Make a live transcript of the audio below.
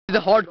The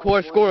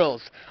hardcore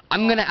squirrels.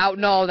 I'm gonna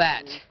out-gnaw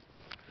that.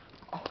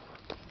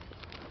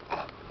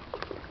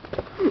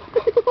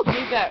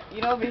 Need that,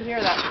 you know, over here,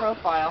 that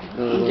profile.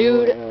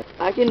 Dude,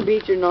 I can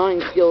beat your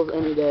gnawing skills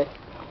any day.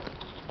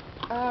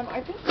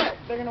 I think that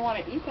they're gonna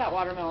want to eat that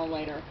watermelon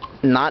later.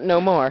 Not no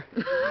more.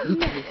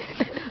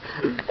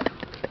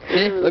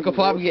 Hey, look how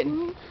far I'm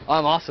getting. Oh,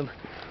 I'm awesome.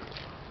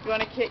 You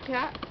want a Kit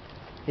Kat?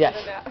 Yes.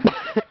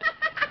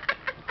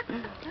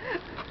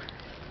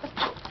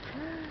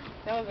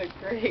 That was a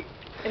great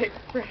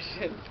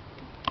expression.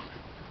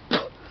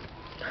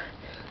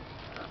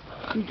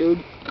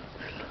 Dude,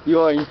 you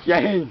are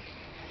insane.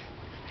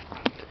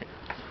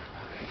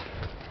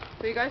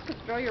 So you guys could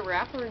throw your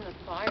wrapper in the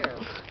fire.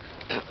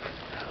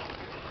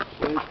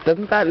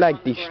 Doesn't that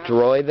like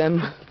destroy them?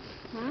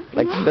 Hmm?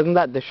 Like, doesn't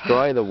that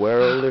destroy the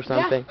world or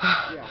something?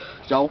 Yeah.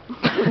 So?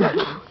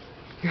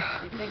 You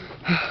think,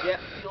 yeah,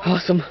 fuel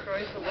Awesome.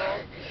 destroys the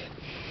world?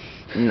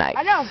 Nice.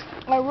 I know.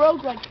 I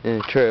rode like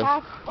True.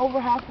 over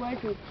halfway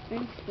to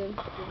extinction.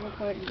 There's no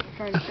point in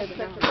trying to shut it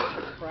down.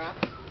 Crap.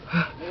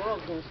 The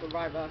world's gonna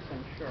survive us,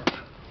 I'm sure.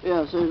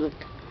 Yeah, seriously.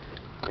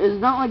 It's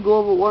not like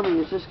global warming,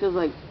 it's just because,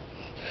 like,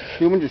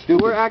 Humans are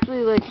stupid. we're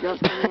actually, like,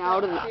 just coming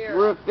out of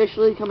we're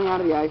officially coming out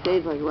of the ice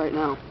age, like, right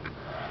now.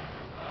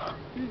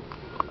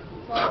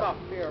 It's all about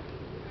fear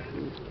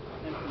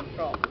and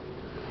control.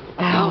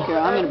 I don't care,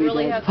 I'm gonna be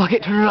Really dead. has Fuck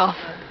it, turn it off.